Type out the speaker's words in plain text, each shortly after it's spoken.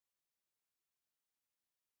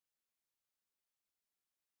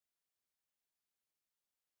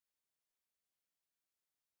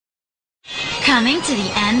Coming to the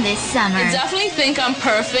end this summer. I definitely think I'm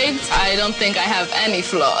perfect. I don't think I have any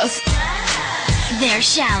flaws. They're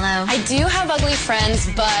shallow. I do have ugly friends,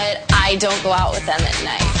 but I don't go out with them at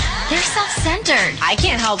night. They're self-centered. I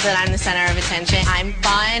can't help that I'm the center of attention. I'm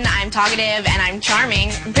fun, I'm talkative, and I'm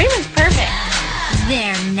charming. I'm pretty much perfect.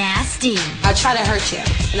 They're nasty. I try to hurt you,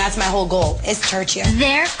 and that's my whole goal, is to hurt you.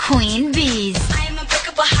 They're queen bees. I am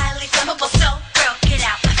unbreakable, highly flammable, so girl, get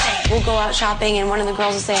out my face. We'll go out shopping, and one of the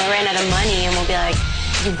girls will say, I ran out of money, and we'll be like,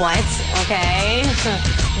 you what? Okay.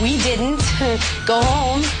 We didn't. Go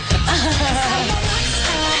home.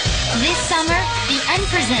 This summer, the End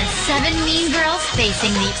presents 7 mean girls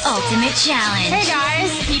facing the ultimate challenge. Hey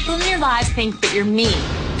guys, people in your lives think that you're mean.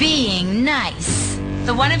 Being nice.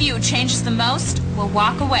 The one of you who changes the most will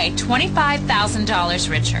walk away $25,000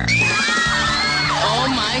 richer. Oh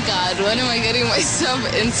my God, what am I getting myself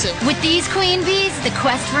into? With these queen bees, the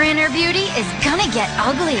quest for inner beauty is gonna get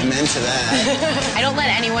ugly. I'm into that. I don't let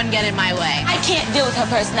anyone get in my way. I can't deal with her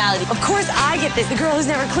personality. Of course I get this. The girl who's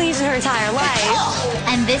never cleaned in her entire life.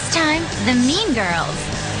 And this time, the mean girls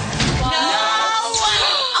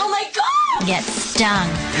Oh my God! get stung.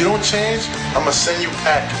 If you don't change, I'm gonna send you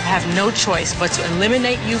packing. I have no choice but to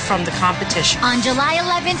eliminate you from the competition. On July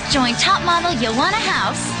 11th, join top model Joanna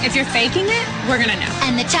House If you're faking it, we're gonna know.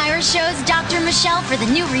 and the Tyra Show's Dr. Michelle for the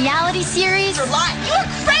new reality series. You're lying. You are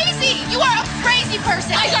crazy. You are a crazy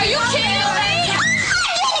person. Are you kidding me?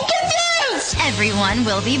 Everyone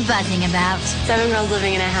will be buzzing about. 7 girls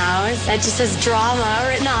living in a house. That just says drama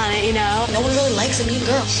written on it, you know? No one really likes a mean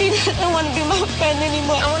girl. She doesn't want to be my friend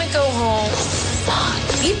anymore. I want to go home.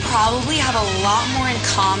 We probably have a lot more in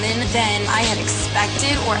common than I had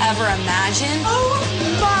expected or ever imagined. Oh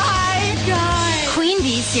my God! Queen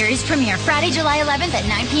Bee's series premiere Friday, July 11th at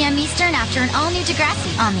 9 p.m. Eastern after an all-new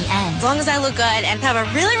Degrassi on the End. As long as I look good and have a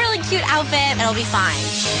really, really cute outfit, it'll be fine.